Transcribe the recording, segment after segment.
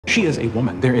She is a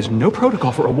woman. There is no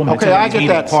protocol for a woman. Okay, I get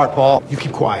that part, Paul. You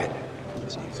keep quiet.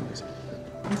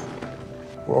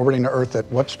 We're orbiting the Earth at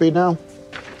what speed now?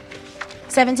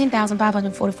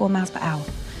 17,544 miles per hour.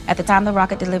 At the time the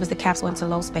rocket delivers the capsule into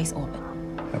low space orbit.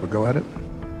 Have a go at it?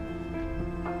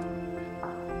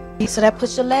 So that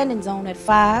puts your landing zone at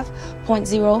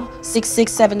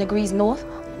 5.0667 degrees north,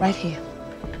 right here.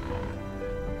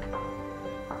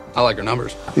 I like her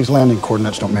numbers. These landing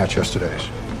coordinates don't match yesterday's.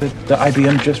 The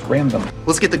IBM just ran them.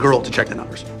 Let's get the girl to check the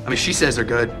numbers. I mean, she says they're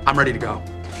good. I'm ready to go.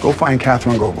 Go find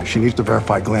Catherine Goble. She needs to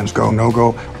verify Glenn's go,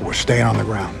 no-go, or we're staying on the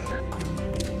ground.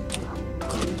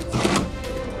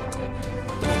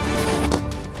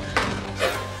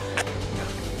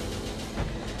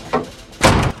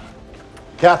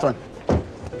 Catherine.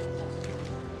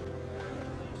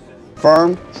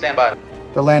 Firm? Stand by.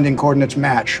 The landing coordinates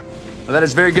match. Well, that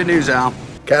is very good news, Al.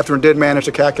 Catherine did manage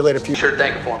to calculate a few... Sure,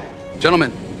 thank you for me.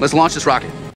 Gentlemen, let's launch this rocket.